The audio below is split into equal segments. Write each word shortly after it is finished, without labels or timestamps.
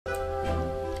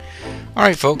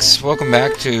Alright folks, welcome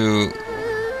back to...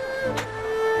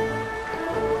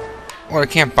 What, I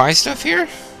can't buy stuff here?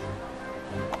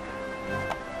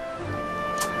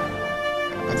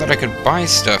 I thought I could buy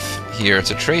stuff here. It's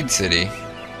a trade city.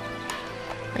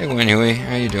 Hey Winnie,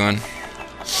 how you doing?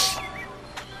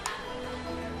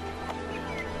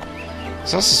 I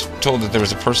was also told that there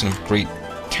was a person of great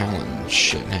talent and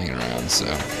shit hanging around, so...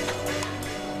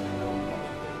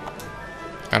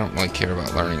 I don't really care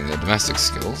about learning the domestic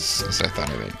skills, as I thought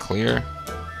I made clear.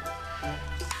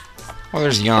 Well,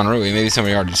 there's Yan Rui. Maybe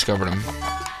somebody already discovered him.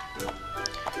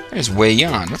 There's Wei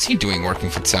Yan. What's he doing working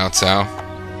for Cao Cao?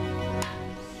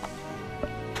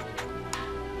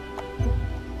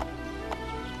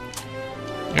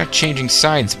 You're not changing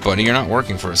sides, buddy. You're not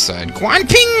working for a side. Guan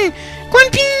Ping! Guan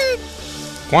Ping!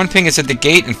 Guan Ping is at the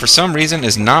gate and for some reason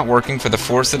is not working for the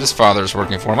force that his father is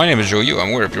working for. My name is Zhou Yu.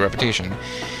 I'm aware of your reputation.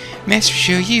 Master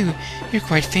Zhou Yu, you're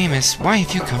quite famous. Why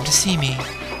have you come to see me?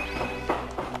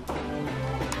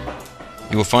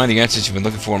 You will find the answers you've been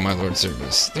looking for in my lord's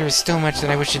service. There is still much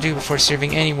that I wish to do before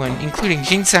serving anyone, including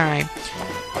Jinsai.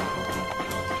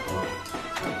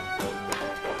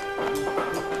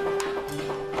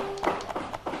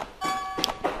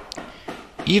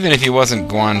 Even if he wasn't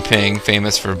Guan Ping,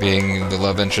 famous for being the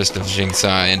love interest of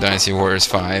Jinsai in Dynasty Warriors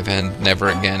 5 and never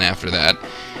again after that,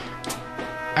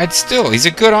 he's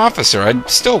a good officer. I'd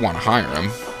still want to hire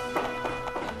him.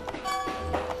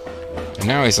 And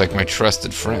now he's like my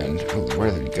trusted friend. Ooh, where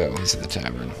did he go? He's at the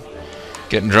tavern.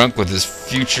 Getting drunk with his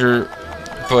future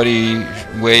buddy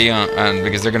Wei Yan,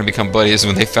 because they're going to become buddies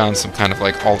when they found some kind of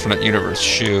like alternate universe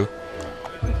shoe.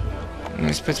 And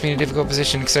this puts me in a difficult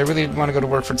position because I really want to go to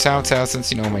work for Cao Cao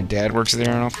since, you know, my dad works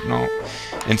there and all.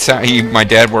 And my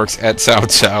dad works at Cao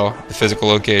Cao, the physical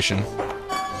location.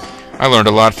 I learned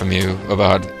a lot from you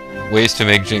about ways to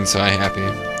make Jinsai happy.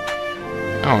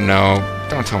 Oh no,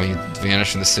 don't tell me you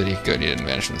vanished from the city. Good, you didn't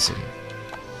vanish from the city.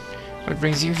 What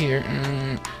brings you here?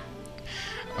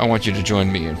 I want you to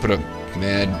join me and put up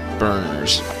mad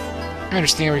burners. I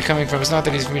understand where you're coming from. It's not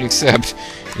that easy for me to accept.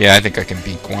 Yeah, I think I can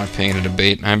beat Guan Ping in a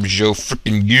debate. I'm Zhou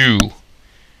frickin' Yu.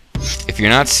 If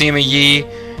you're not Sima Yi,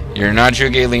 you're not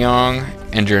Zhuge Liang,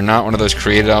 and you're not one of those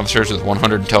created officers with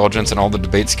 100 intelligence and all the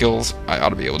debate skills, I ought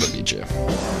to be able to beat you.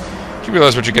 Do you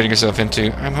realize what you're getting yourself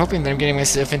into? I'm hoping that I'm getting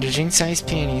myself into Jinsai's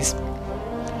panties.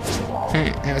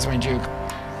 That was my joke.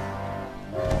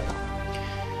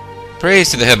 Praise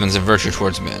to the heavens and virtue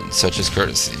towards men, such as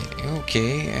courtesy.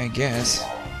 Okay, I guess.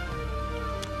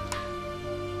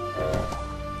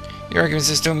 Your arguments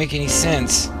just don't make any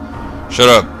sense. Shut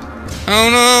up. Oh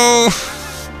no!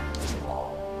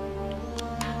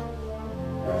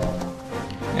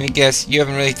 Let me guess, you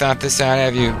haven't really thought this out,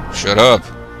 have you? Shut up.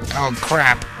 Oh,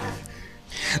 crap.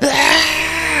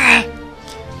 Ah!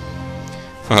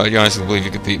 Oh, you honestly believe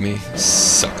you could beat me?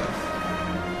 Sucker.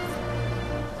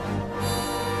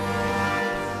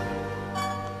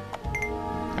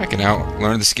 I can now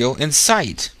learn the skill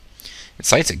Insight.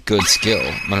 Insight's a good skill,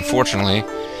 but unfortunately,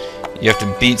 you have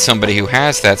to beat somebody who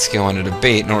has that skill in a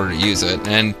debate in order to use it,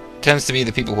 and it tends to be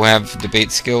the people who have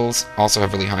debate skills also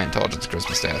have really high intelligence and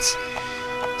charisma stats.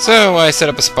 So I set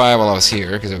up a spy while I was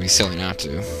here, because it would be silly not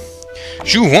to.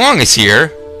 Zhu Huang is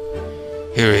here!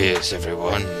 Here he is,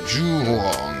 everyone. Zhu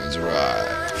Huang has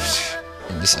arrived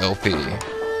in this LP.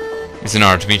 It's an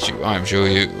honor to meet you. I'm Zhou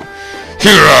Yu.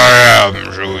 Here I am,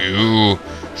 Zhou Yu.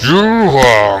 Zhu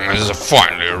Huang has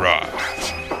finally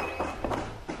arrived.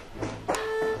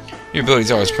 Your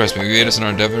abilities always impress me. Will you aid us in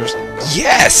our endeavors?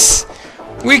 Yes!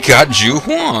 We got Zhu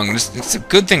Huang! It's a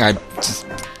good thing I just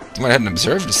went ahead and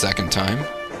observed a second time.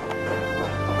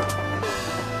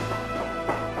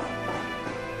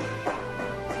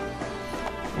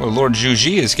 Well, Lord Zhu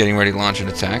Ji is getting ready to launch an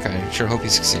attack. I sure hope he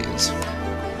succeeds.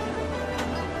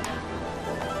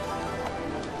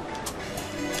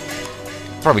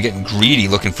 Probably getting greedy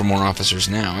looking for more officers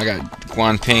now. I got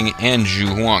Guan Ping and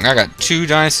Zhu Huang. I got 2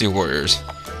 Dynasty Warriors.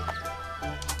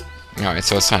 Alright,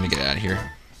 so it's time to get out of here.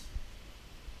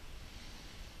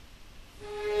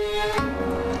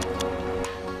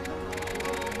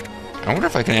 I wonder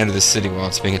if I can enter this city while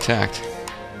it's being attacked.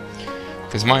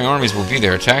 Because my armies will be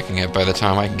there attacking it by the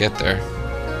time I can get there.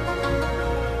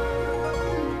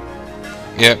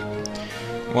 Yep.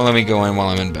 Well, let me go in while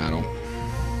I'm in battle.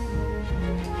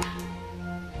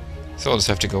 So I'll just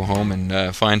have to go home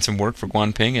and find some work for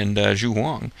Guan Ping and Zhu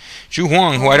Huang. Zhu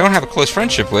Huang, who I don't have a close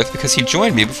friendship with because he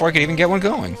joined me before I could even get one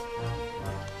going.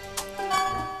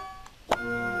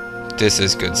 This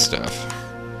is good stuff.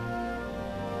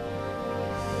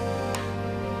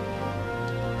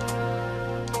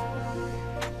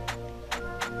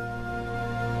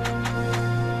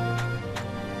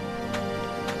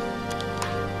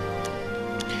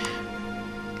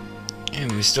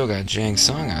 we still got Zhang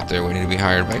Song out there waiting to be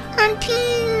hired by Guan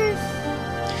Ping.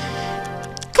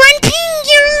 Guan Ping,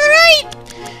 you're alright!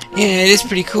 Yeah, it is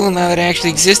pretty cool now that I actually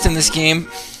exist in this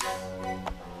game.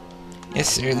 Yes,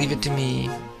 sir, leave it to me.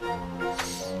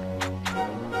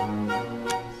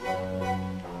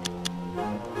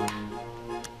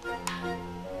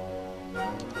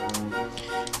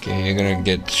 Okay, I'm gonna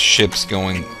get ships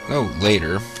going,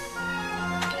 later.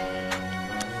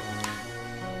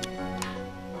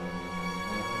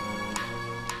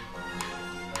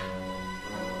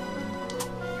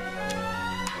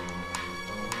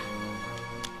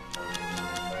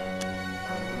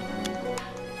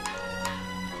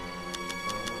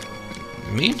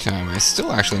 Meantime, I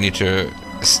still actually need to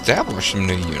establish some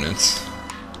new units.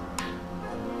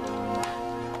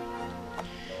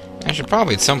 I should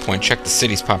probably at some point check the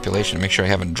city's population to make sure I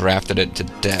haven't drafted it to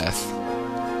death.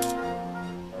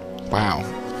 Wow.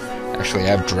 Actually,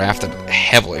 I've drafted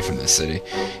heavily from this city.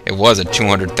 It was at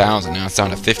 200,000, now it's down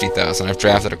to 50,000. I've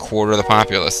drafted a quarter of the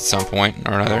populace at some point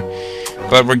or another.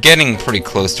 But we're getting pretty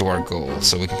close to our goal,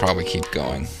 so we can probably keep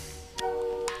going.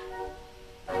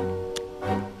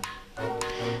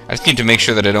 I just need to make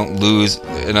sure that I don't lose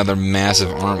another massive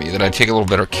army, that I take a little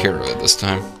better care of it this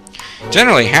time.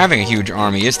 Generally, having a huge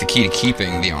army is the key to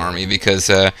keeping the army, because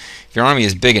if your army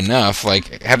is big enough,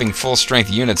 like, having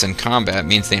full-strength units in combat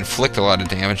means they inflict a lot of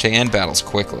damage, they end battles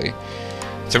quickly.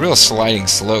 It's a real sliding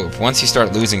slope. Once you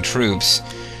start losing troops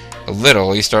a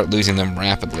little, you start losing them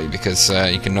rapidly, because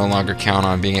you can no longer count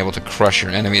on being able to crush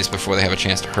your enemies before they have a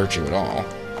chance to hurt you at all.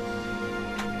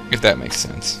 If that makes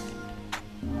sense.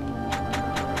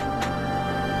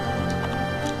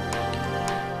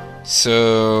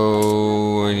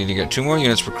 So we need to get 2 more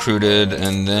units recruited,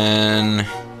 and then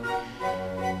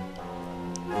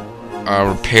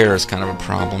our repair is kind of a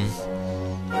problem.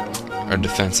 Our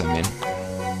defense, I mean.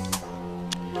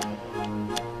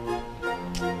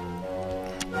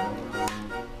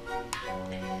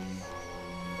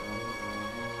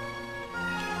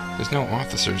 There's no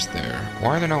officers there.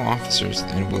 Why are there no officers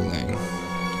in Wuling?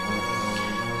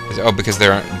 Oh, because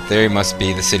they must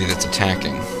be the city that's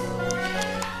attacking.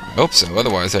 I hope so,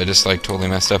 otherwise I just like totally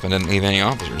messed up and didn't leave any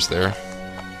officers there.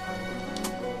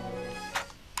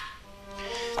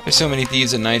 There's so many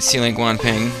thieves at night stealing Guan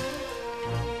Ping.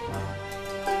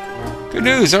 Good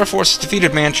news, our forces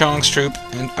defeated Manchong's troop,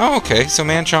 and oh okay, so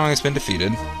Manchong has been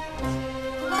defeated.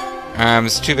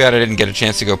 It's too bad I didn't get a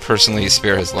chance to go personally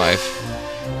spare his life.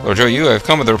 Lord Zhou Yu, I've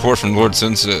come with a report from Lord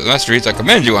Sun's Master. I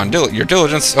commend you on your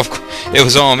diligence. Of course, it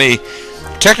was all me.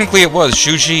 Technically it was.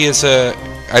 Shuji is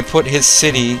I put his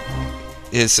city,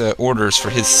 his orders for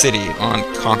his city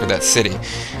on conquer that city.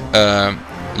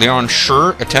 Lian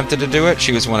Shi attempted to do it.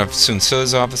 She was one of Sun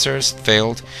Tzu's officers.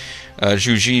 Failed.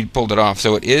 Zhu Ji pulled it off.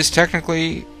 So it is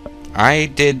technically, I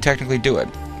did technically do it.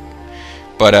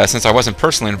 But since I wasn't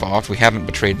personally involved, we haven't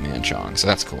betrayed Manchong, so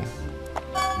that's cool.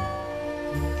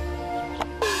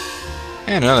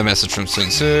 And another message from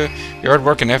Sun Tzu. Your hard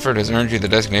work and effort has earned you the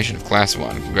designation of Class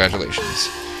 1. Congratulations.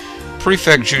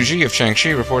 Prefect Zhu Ji of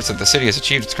Changxi reports that the city has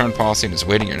achieved its current policy and is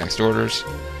awaiting your next orders.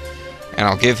 And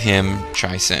I'll give him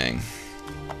Chai Sang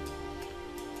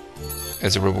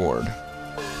as a reward.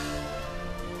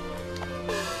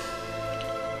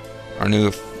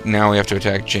 Now we have to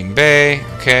attack Jingbei.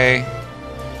 Okay.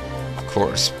 Of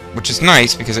course. Which is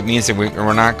nice because it means that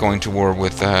we're not going to war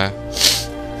with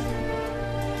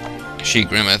Shi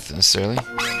Grimeth necessarily.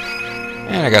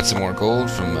 And I got some more gold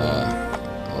from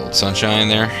Old Sunshine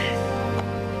there.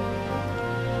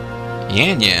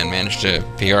 Yan Yan managed to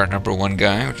PR #1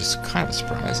 guy, which is kind of a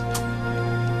surprise.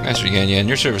 Master Yan Yan,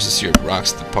 your services here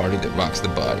rocks the party that rocks the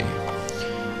body.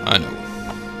 I know.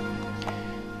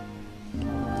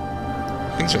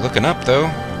 Things are looking up,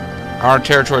 though. Our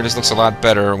territory just looks a lot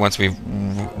better once we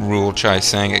rule Chai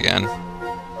Sang again.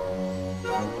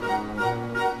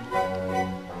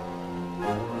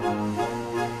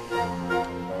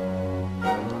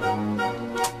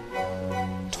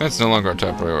 Defense is no longer our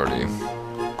top priority.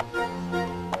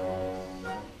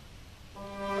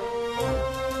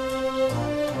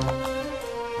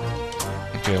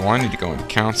 Okay, well, I need to go into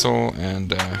council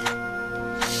and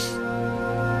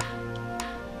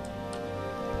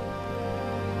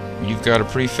you've got a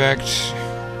prefect.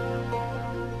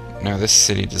 No, this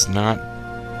city does not.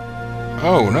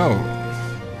 Oh no.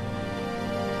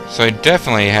 So I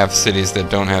definitely have cities that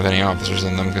don't have any officers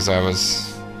in them because I was.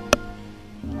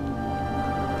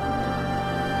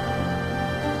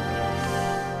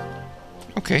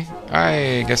 Okay,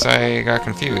 I guess I got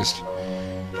confused.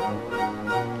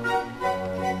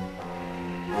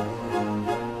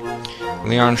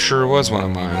 Leon sure was one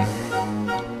of mine.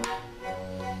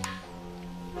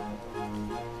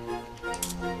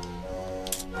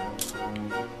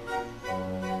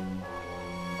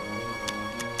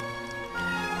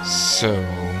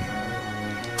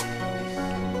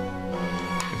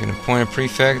 can appoint a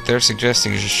prefect. They're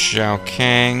suggesting Zhao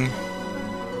Kang.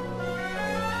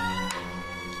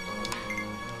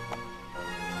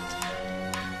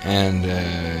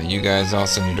 And you guys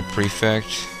also need a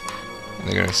prefect.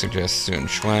 They're going to suggest Sun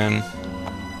Quan.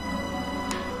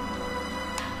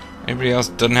 Anybody else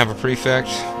doesn't have a prefect?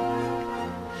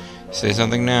 Say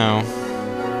something now.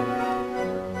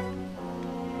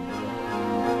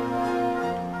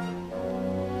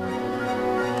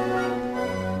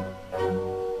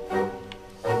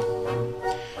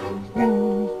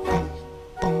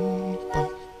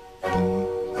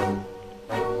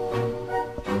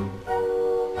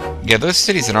 Yeah, those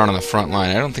cities that aren't on the front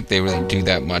line, I don't think they really do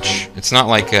that much. It's not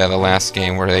like the last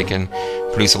game where they can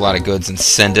produce a lot of goods and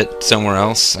send it somewhere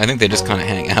else. I think they just kind of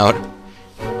hang out.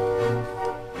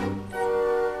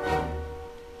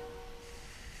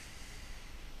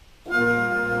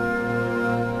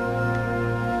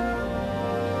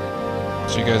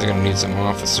 So you guys are going to need some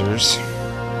officers.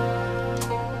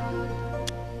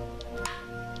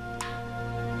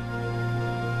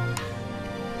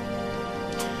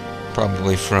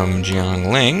 Probably from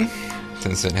Jiangling,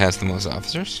 since it has the most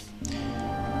officers.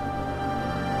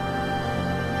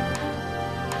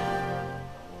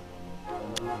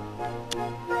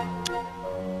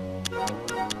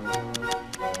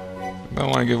 I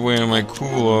want to give away my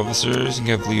cool officers and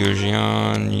give Liu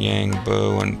Jian, Yang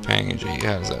Bo, and Pang Ji.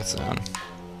 How does that sound?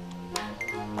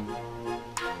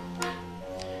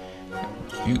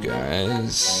 You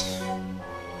guys...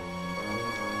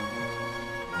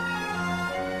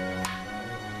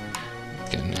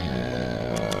 can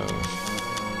have...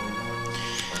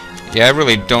 Yeah, I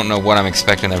really don't know what I'm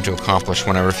expecting them to accomplish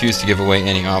when I refuse to give away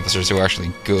any officers who are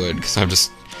actually good, because I just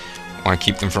want to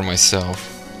keep them for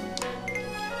myself.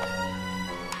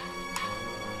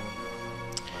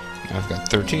 I've got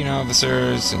 13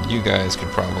 officers, and you guys could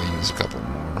probably use a couple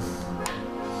more.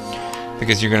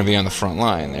 Because you're going to be on the front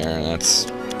line there, and that's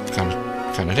kind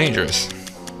of dangerous.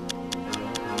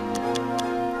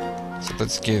 So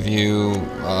let's give you...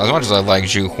 as much as I like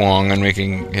Zhu Huang and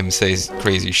making him say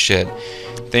crazy shit,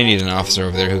 they need an officer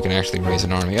over there who can actually raise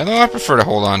an army. Although I prefer to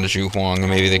hold on to Zhu Huang, and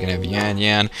maybe they can have Yan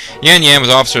Yan. Yan Yan was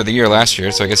Officer of the Year last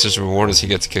year, so I guess his reward is he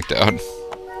gets kicked out.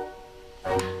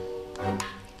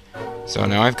 So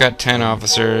now I've got 10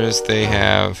 officers, they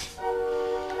have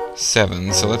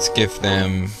 7, so let's give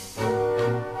them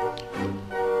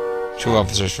 2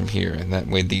 officers from here, and that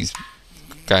way these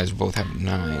guys both have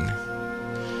 9.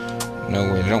 No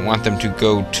way, I don't want them to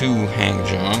go to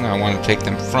Hangzhong, I want to take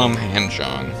them from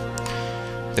Hanzhong.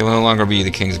 They will no longer be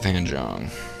the kings of Hanzhong.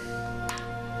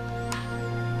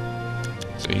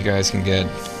 So you guys can get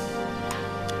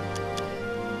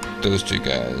those 2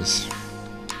 guys.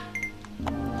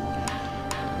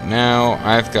 Now,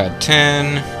 I've got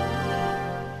 10,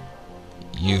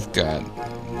 you've got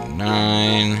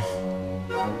 9,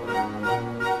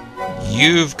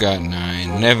 you've got 9,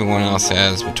 and everyone else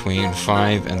has between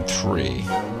 5 and 3.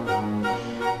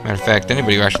 Matter of fact,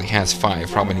 anybody who actually has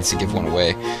 5 probably needs to give 1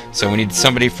 away. So we need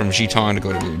somebody from Jitong to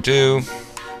go to Wudu.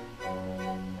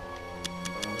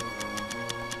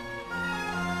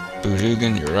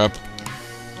 Bujugan, you're up.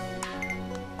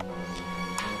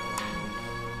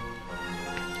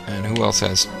 And who else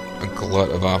has a glut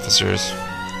of officers?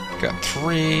 You got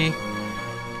 3.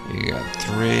 You got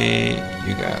 3.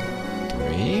 You got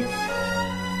 3.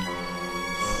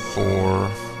 4.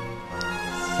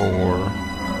 4.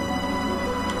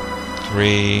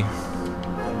 3.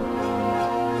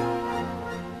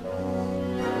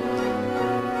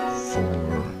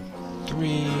 4.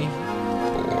 3.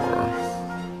 4.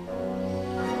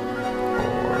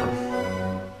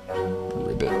 4.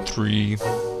 Ribbit 3.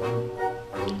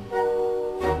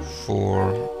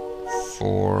 4,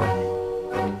 4,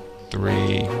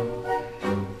 3,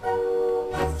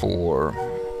 4,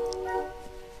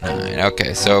 9.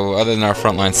 Okay, so other than our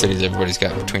frontline cities, everybody's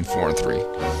got between 4 and 3.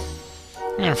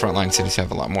 And our frontline cities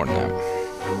have a lot more than that.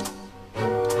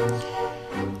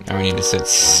 Now we need to set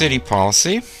city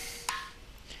policy.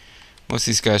 Most of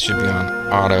these guys should be on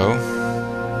auto.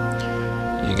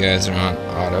 You guys are on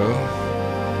auto.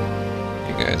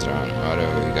 You guys are on auto.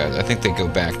 You guys, I think they go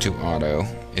back to auto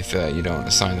if you don't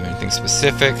assign them anything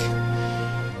specific.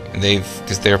 And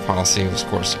because their policy was, of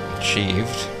course,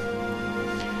 achieved.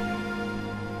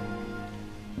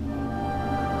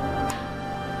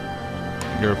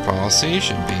 Your policy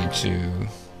should be to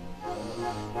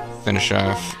finish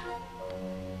off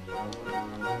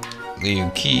Liu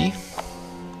Qi.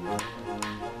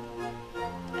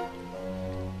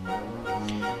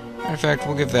 Matter of fact,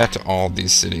 we'll give that to all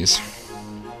these cities.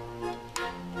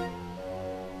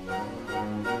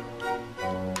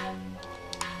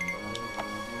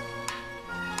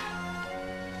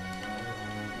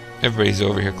 everybody's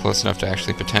over here close enough to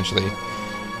actually potentially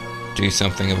do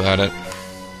something about it.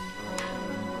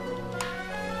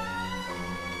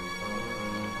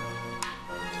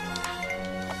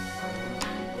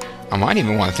 I might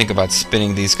even want to think about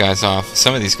spinning these guys off,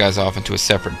 some of these guys off into a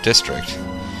separate district.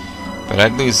 But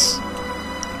I'd lose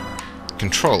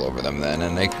control over them then,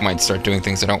 and they might start doing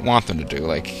things I don't want them to do,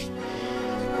 like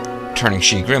turning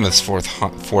Shi Grimath's force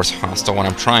hostile when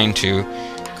I'm trying to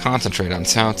concentrate on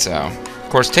Cao Cao. Of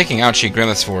course, taking out Shi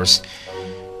Grimath's force,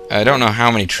 I don't know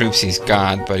how many troops he's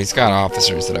got, but he's got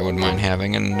officers that I wouldn't mind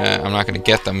having, and I'm not going to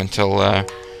get them until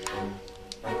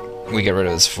we get rid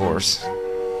of his force.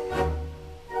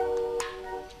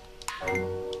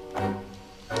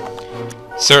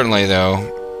 Certainly, though,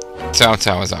 Cao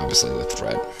Cao is obviously the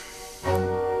threat.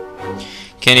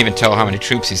 Can't even tell how many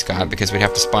troops he's got because we'd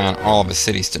have to spy on all of his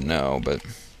cities to know, but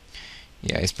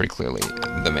yeah, he's pretty clearly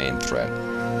the main threat.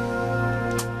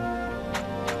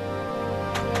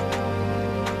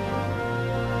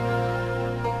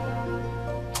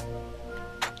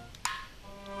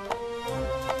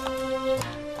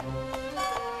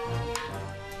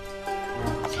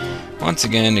 Once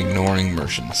again, ignoring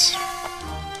merchants.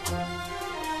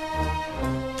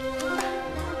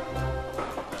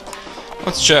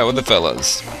 Let's chat with the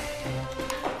fellas.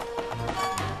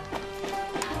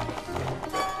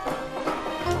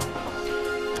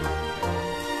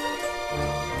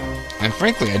 And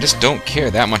frankly, I just don't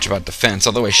care that much about defense,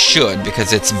 although I should,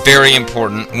 because it's very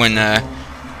important when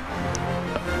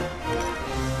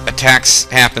attacks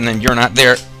happen and you're not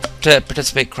there to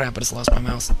participate. Crap, I just lost my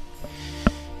mouse.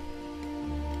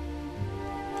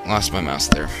 Lost my mouse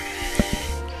there.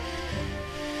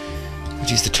 I'll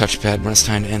use the touchpad when it's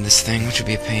time to end this thing, which would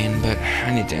be a pain, but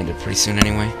I need to end it pretty soon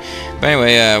anyway. But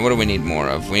anyway, what do we need more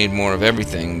of? We need more of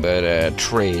everything, but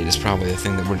trade is probably the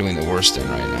thing that we're doing the worst in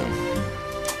right now.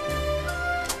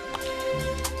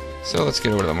 So let's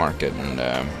get over to the market, and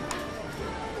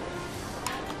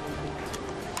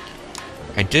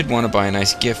I did want to buy a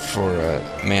nice gift for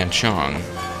Man Chong.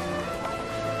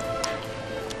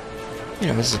 You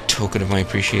know, as a token of my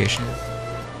appreciation.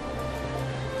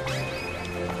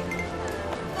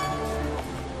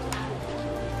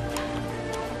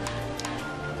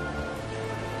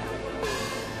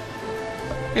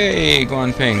 Hey,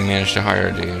 Guan Ping managed to hire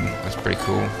a dude. That's pretty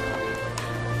cool.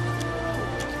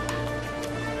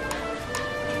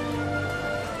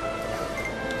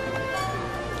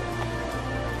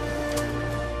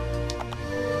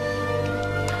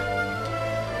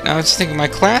 Now I was thinking my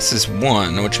class is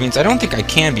 1, which means I don't think I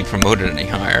can be promoted any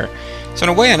higher. So in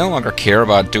a way I no longer care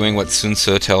about doing what Sun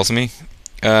Ce tells me.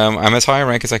 I'm as high a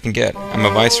rank as I can get. I'm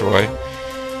a viceroy.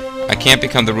 I can't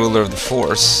become the ruler of the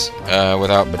force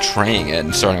without betraying it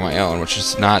and starting my own, which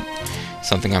is not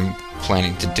something I'm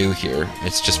planning to do here.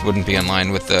 It just wouldn't be in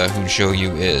line with who Zhou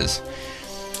Yu is.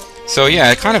 So yeah,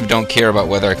 I kind of don't care about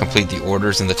whether I complete the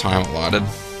orders in the time allotted.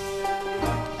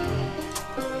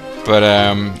 But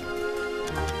I'm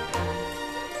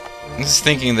just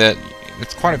thinking that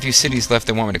it's quite a few cities left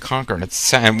they want me to conquer, and it's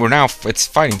fighting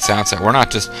Cao Cao. We're not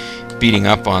just beating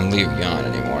up on Liu Yan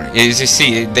anymore. As you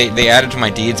see, they added to my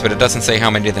deeds, but it doesn't say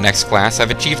how many to the next class. I've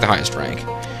achieved the highest rank.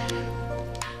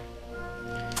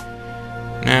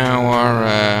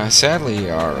 Now, sadly,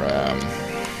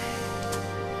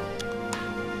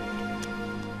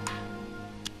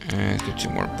 let's get 2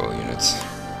 more bow units.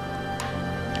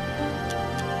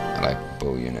 I like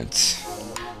bow units.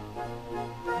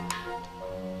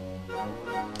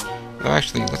 Well,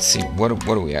 actually, let's see. What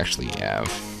do we actually have?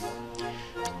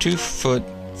 2 foot,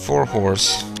 4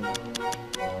 horse,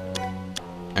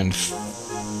 and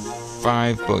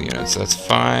 5 bow units. So that's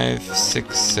 5,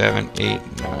 6, 7,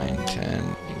 8, 9,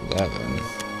 10, 11.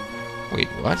 Wait,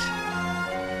 what?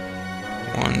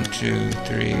 1, 2,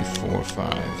 3, 4,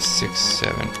 5, 6,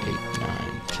 7, 8,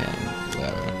 9, 10,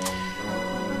 11.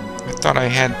 I thought I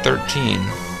had 13.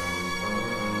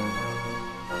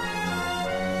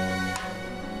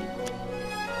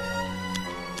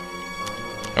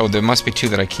 Oh, there must be 2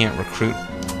 that I can't recruit.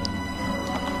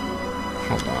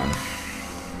 Hold on.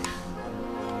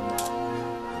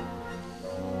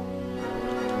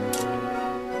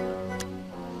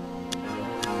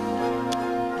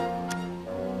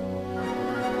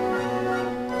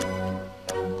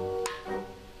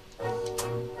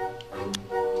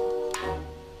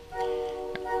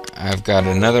 I've got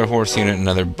another horse unit,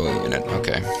 another bow unit.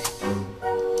 Okay.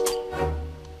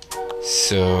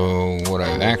 So what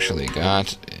I've actually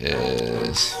got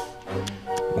is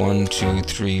 1, 2,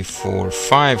 3, 4,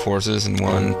 5 horses and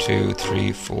 1, 2,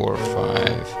 3, 4,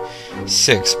 5,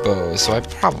 6 bows. So I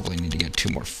probably need to get 2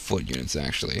 more foot units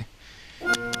actually.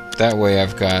 That way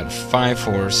I've got 5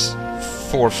 horse,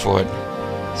 4 foot,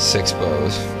 6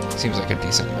 bows. Seems like a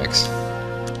decent mix.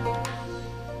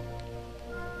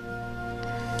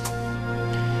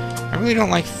 I really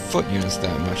don't like foot units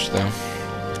that much, though.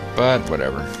 But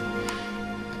whatever.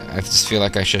 I just feel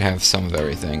like I should have some of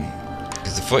everything.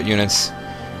 Because the foot units,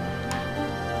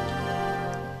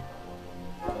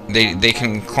 they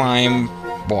can climb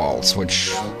walls,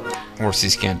 which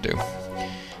horses can't do.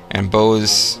 And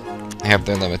bows have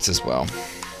their limits as well.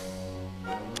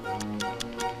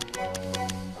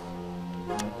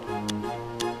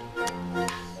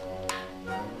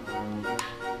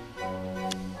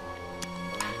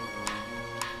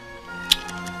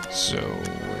 So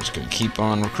we're just going to keep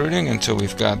on recruiting until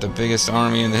we've got the biggest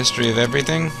army in the history of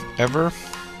everything, ever.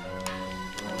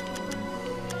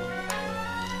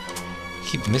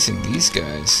 Keep missing these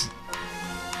guys.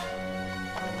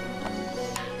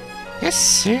 Yes,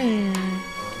 sir.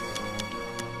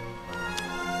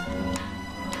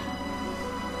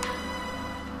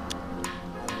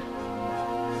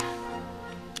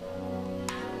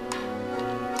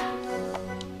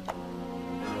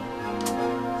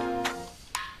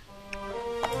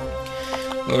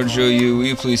 Lord Zhou Yu, will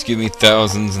you please give me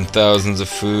thousands and thousands of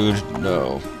food?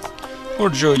 No.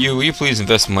 Lord Zhou Yu, will you please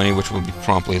invest money which will be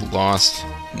promptly lost?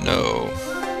 No.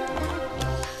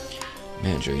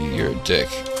 Man, Zhou Yu, you're a dick.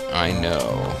 I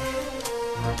know.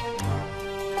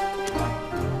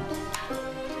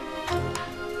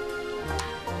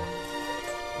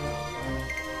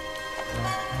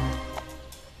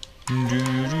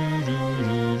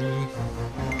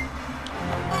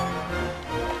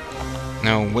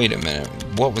 Now, wait a minute.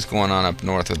 What was going on up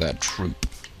north with that troop?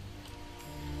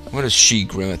 What is Shi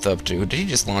Grimmeth up to? Did he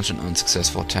just launch an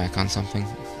unsuccessful attack on something?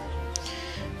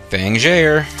 Fang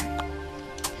Jair.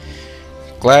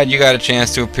 Glad you got a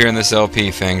chance to appear in this LP,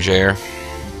 Fang Jair.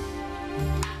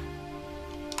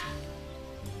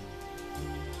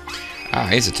 Ah,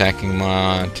 he's attacking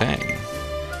Ma Tang.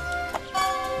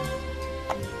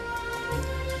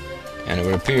 And it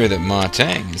would appear that Ma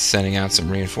Tang is sending out some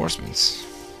reinforcements.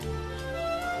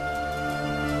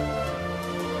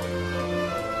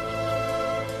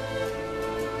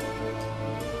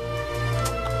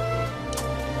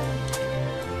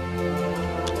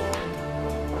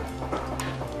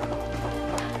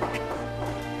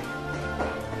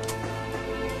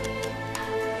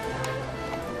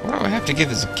 What do I have to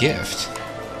give as a gift?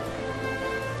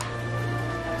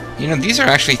 You know, these are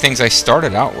actually things I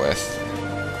started out with.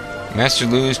 Master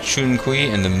Lu's Chun Kui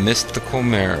and the Mystical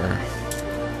Mirror.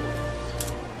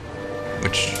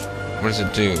 Which, what does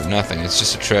it do? Nothing. It's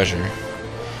just a treasure.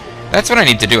 That's what I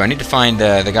need to do. I need to find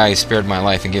the guy who spared my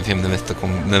life and give him the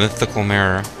mythical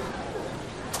mirror.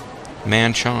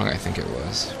 Man Chong, I think it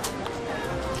was.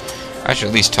 I should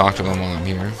at least talk to him while I'm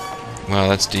here. Well,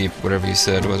 that's deep. Whatever he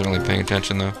said, wasn't really paying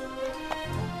attention though.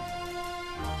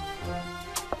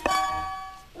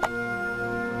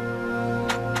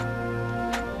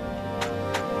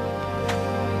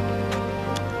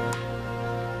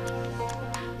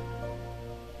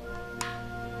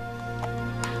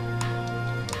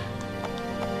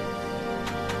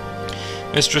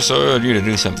 Mistress ordered you to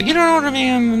do something. You don't order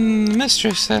me, I'm a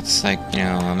mistress. That's like, you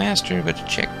know, a master, but a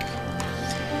chick.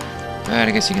 But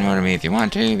I guess you can order me if you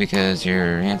want to, because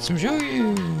you're handsome Zhou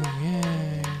Yu. Yeah.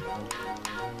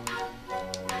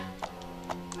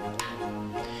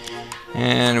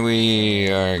 And we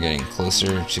are getting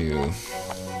closer to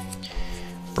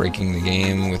breaking the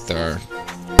game with our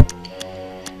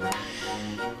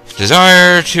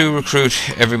desire to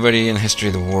recruit everybody in the history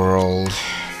of the world.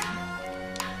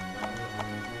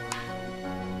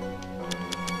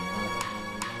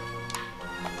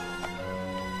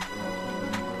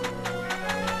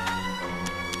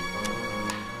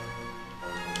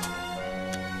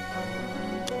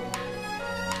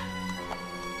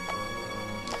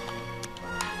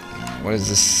 What is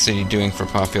this city doing for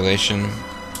population?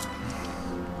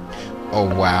 Oh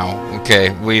wow. Okay,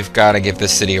 we've got to give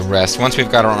this city a rest. Once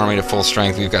we've got our army to full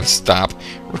strength, we've got to stop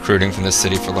recruiting from this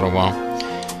city for a little while.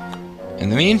 In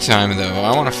the meantime, though,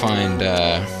 I want to find,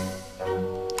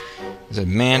 is it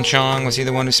Man Chong? Was he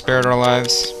the one who spared our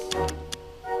lives?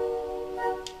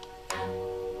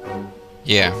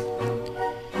 Yeah.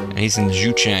 And he's in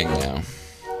Zhuchang now.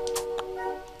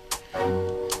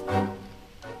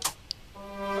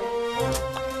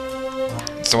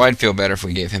 So I'd feel better if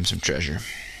we gave him some treasure.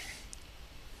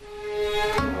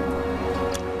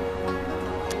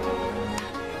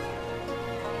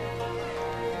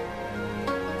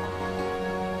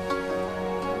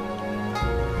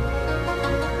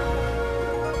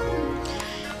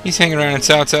 He's hanging around in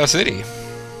Cao Cao City.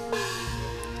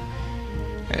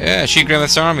 Yeah, Shi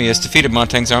Grimmeth's army has defeated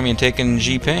Montang's army and taken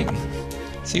Ji Ping.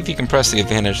 See if you can press the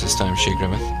advantage this time, Shi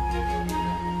Grimmeth.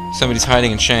 Somebody's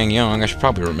hiding in Shangyong. I should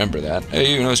probably remember that.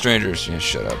 Hey, you, no strangers. Yeah,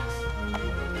 shut up.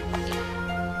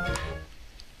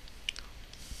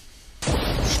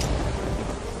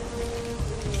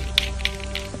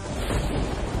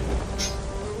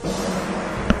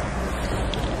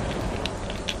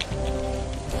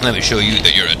 Let me show you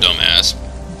that you're a dumbass.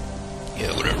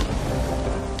 Yeah, whatever.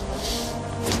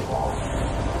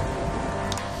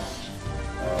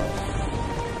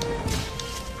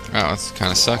 Oh, that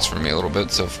kind of sucks for me a little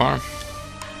bit so far.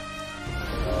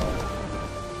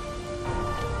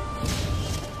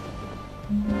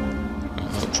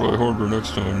 I'll try harder next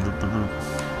time.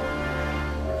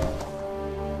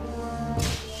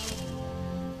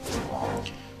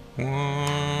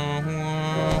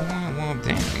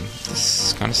 Damn,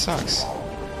 this kind of sucks.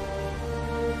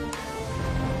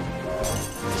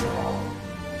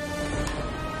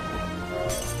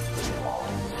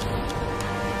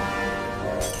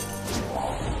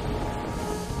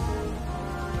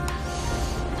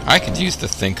 I could use the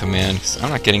think command because I'm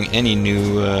not getting any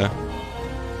new.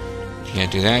 Can't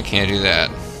do that. Can't do that.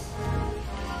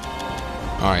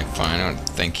 All right, fine. I don't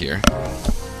think here.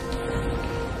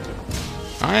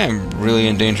 I am really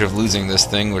in danger of losing this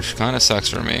thing, which kind of sucks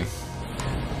for me.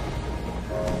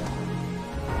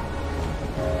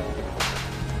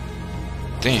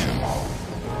 Damn.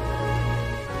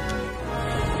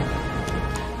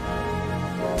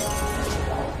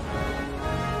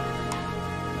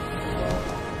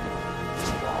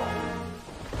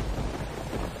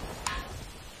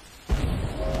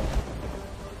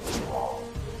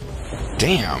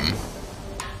 Damn.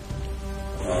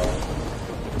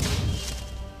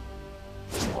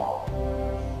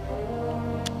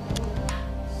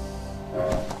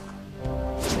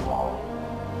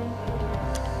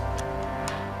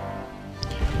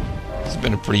 It's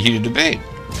been a pretty heated debate.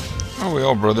 Are we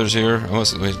all brothers here? I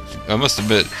must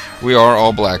admit, we are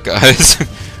all black guys.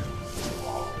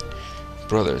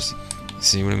 Brothers.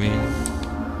 See what I mean?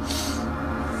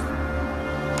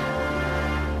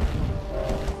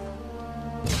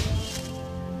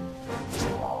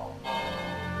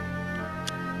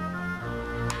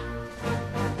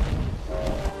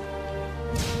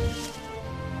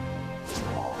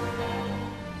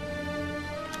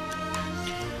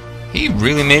 He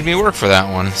really made me work for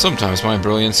that one. Sometimes my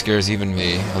brilliance scares even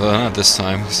me. Although not this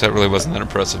time, because that really wasn't that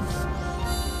impressive.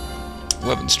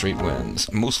 11 straight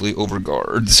wins, mostly over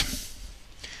guards.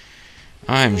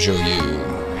 I'm Zhou Yu.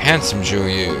 Handsome Zhou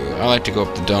Yu. I like to go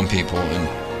up to dumb people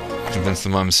and convince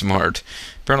them I'm smart.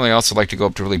 Apparently I also like to go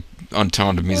up to really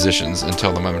untalented musicians and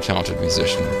tell them I'm a talented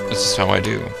musician. This is how I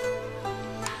do.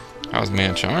 How's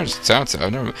man charged? Cao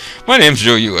Cao. My name's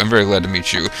Zhou Yu. I'm very glad to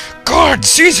meet you. Guard,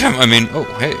 seize him! I mean, oh,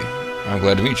 hey. I'm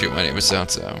glad to meet you. My name is Cao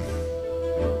Cao.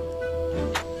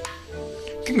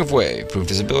 King of Wei proved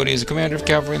his ability as a commander of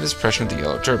cavalry in the suppression of the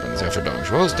Yellow Turbans. After Dong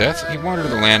Zhuo's death, he wandered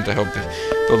the land to help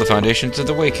build the foundation to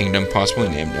the Wei Kingdom, possibly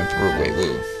named Emperor Wei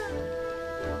Lu.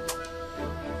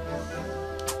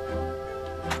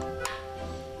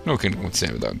 No kingdom would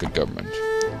stand without good government.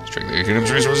 Strengthening your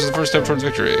kingdom's resources is the first step towards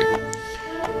victory.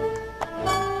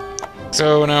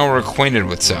 So now we're acquainted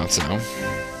with Cao Cao.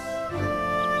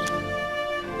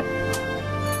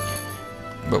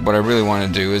 But what I really want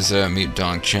to do is meet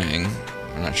Dong Cheng.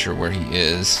 I'm not sure where he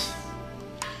is.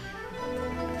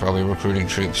 Probably recruiting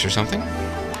troops or something.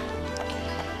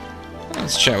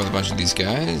 Let's chat with a bunch of these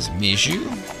guys. Mishu.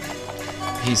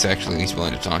 He's actually at least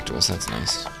willing to talk to us. That's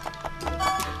nice.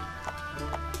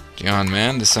 Jian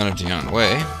Man, the son of Jian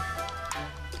Wei.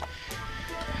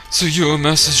 So you're a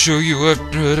Master Zhou Yu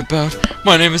I've heard about.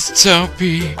 My name is Cao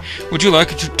Pi. Would you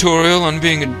like a tutorial on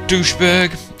being a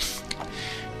douchebag?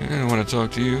 I want to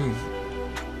talk to you.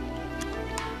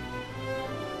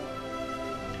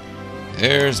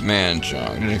 There's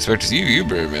Manchong. Didn't expect to see you,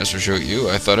 brave Master Zhou Yu.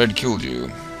 I thought I'd killed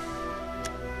you.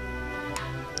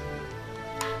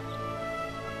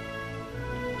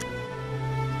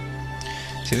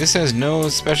 See, this has no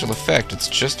special effect. It's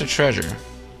just a treasure.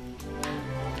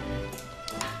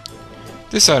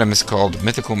 This item is called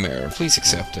Mythical Mirror. Please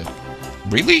accept it.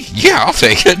 Really? Yeah, I'll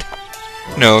take it.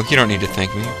 No, you don't need to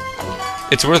thank me.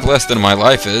 It's worth less than my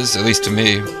life is, at least to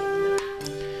me.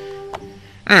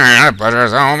 The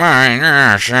butter's all mine,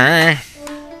 say.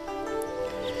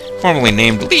 Formerly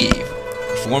named Li,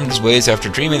 reformed his ways after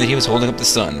dreaming that he was holding up the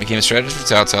sun, became a strategist for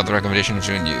Cao Cao at the recommendation of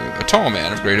Zhou Yu, a tall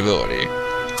man of great ability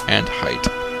and height.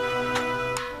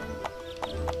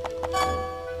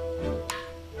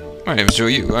 My name is Zhou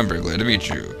Yu. I'm very glad to meet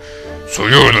you. So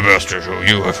you're the Master Zhou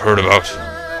Yu I've heard about.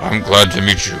 I'm glad to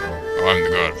meet you. I'm the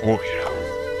god of war, you know.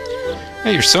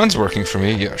 Hey, your son's working for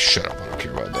me. Yeah, shut up. I don't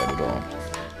care about that at all.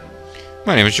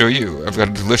 My name is Zhou Yu. I've got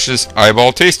a delicious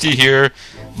eyeball tasty here.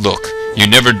 Look, you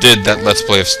never did that Let's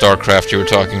Play of StarCraft you were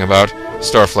talking about.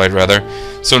 Starflight, rather.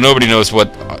 So nobody knows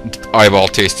what eyeball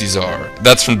tasties are.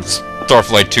 That's from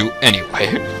Starflight 2 anyway.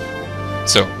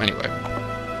 So, anyway.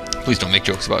 Please don't make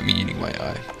jokes about me eating my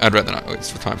eye. I'd rather not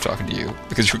waste the time talking to you,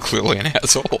 because you're clearly an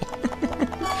asshole.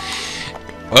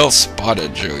 Well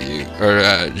spotted, Zhou Yu, or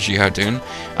Jihaodun.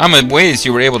 I'm amazed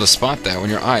you were able to spot that when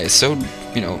your eye is so,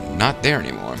 you know, not there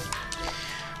anymore.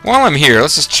 While I'm here,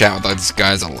 let's just chat with these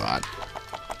guys a lot.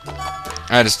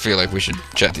 I just feel like we should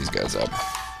chat these guys up.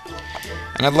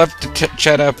 And I'd love to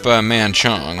chat up Man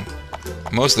Chong,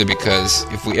 mostly because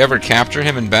if we ever capture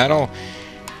him in battle,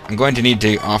 I'm going to need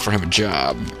to offer him a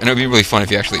job. And it would be really fun if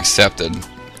he actually accepted,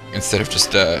 instead of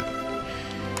just,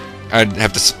 I'd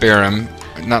have to spare him.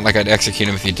 Not like I'd execute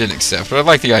him if he didn't accept, but I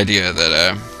like the idea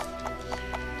that,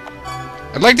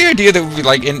 we'd be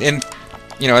like,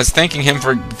 you know, as thanking him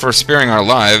for sparing our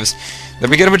lives, that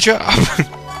we get him a job.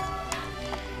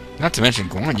 Not to mention,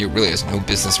 Guan Yu really has no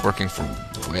business working for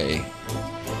Wei.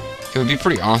 It would be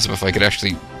pretty awesome if I could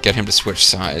actually get him to switch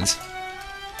sides.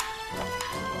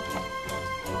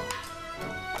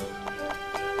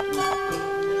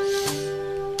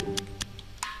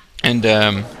 And,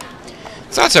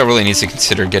 Cao Cao really needs to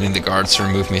consider getting the guards to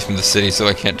remove me from the city so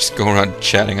I can't just go around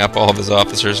chatting up all of his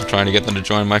officers and trying to get them to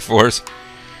join my force.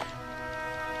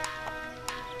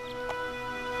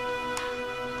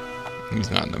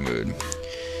 He's not in the mood.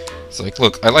 It's like,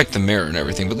 look, I like the mirror and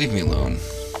everything, but leave me alone.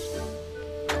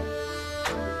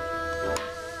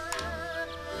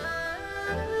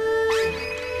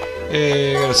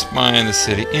 Hey, I got a spy in the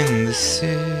city. In the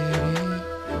city.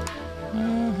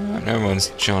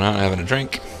 Everyone's chilling out and having a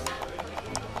drink.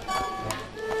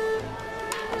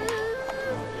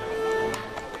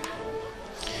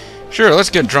 Sure, let's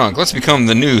get drunk. Let's become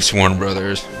the new Sworn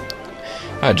Brothers.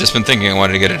 I'd just been thinking I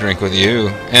wanted to get a drink with you,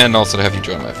 and also to have you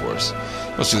join my force.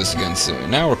 Let's do this again soon.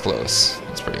 Now we're close.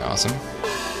 That's pretty awesome.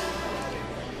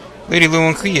 Lady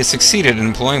Luan Kui has succeeded in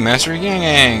employing Master Yang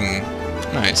Yang.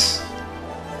 Nice.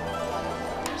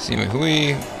 Sima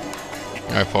Hui.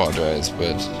 I apologize,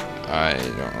 but I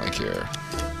don't really care.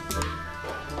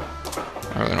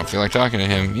 I really don't feel like talking to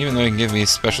him, even though he can give me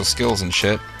special skills and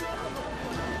shit.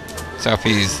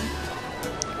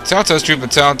 Cao Cao's troop,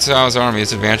 but Cao Cao's army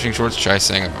is advancing towards Chai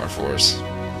Sang of our force.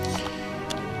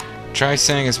 Chai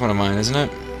Sang is one of mine, isn't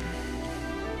it?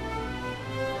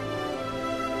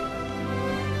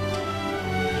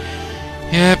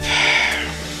 Yep.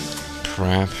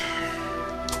 Crap.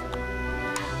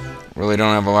 Really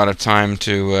don't have a lot of time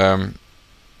to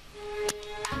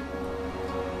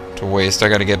waste. I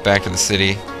gotta get back to the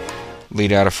city,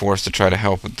 lead out a force to try to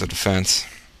help with the defense.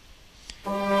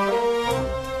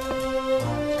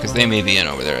 Because they may be in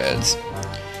over their heads.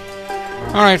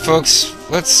 Alright, folks,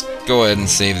 let's go ahead and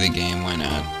save the game. Why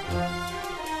not?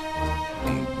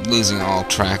 I'm losing all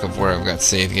track of where I've got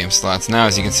save game slots. Now,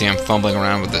 as you can see, I'm fumbling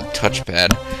around with the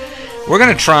touchpad. We're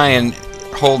going to try and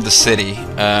hold the city.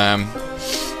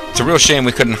 It's a real shame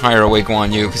we couldn't hire away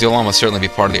Guan Yu, because he'll almost certainly be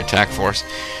part of the attack force.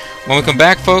 When we come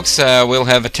back, folks, we'll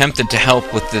have attempted to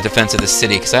help with the defense of the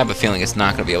city, because I have a feeling it's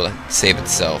not going to be able to save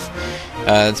itself.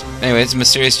 Anyway, it's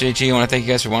Mysterious JG. I want to thank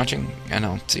you guys for watching, and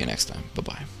I'll see you next time.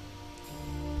 Bye-bye.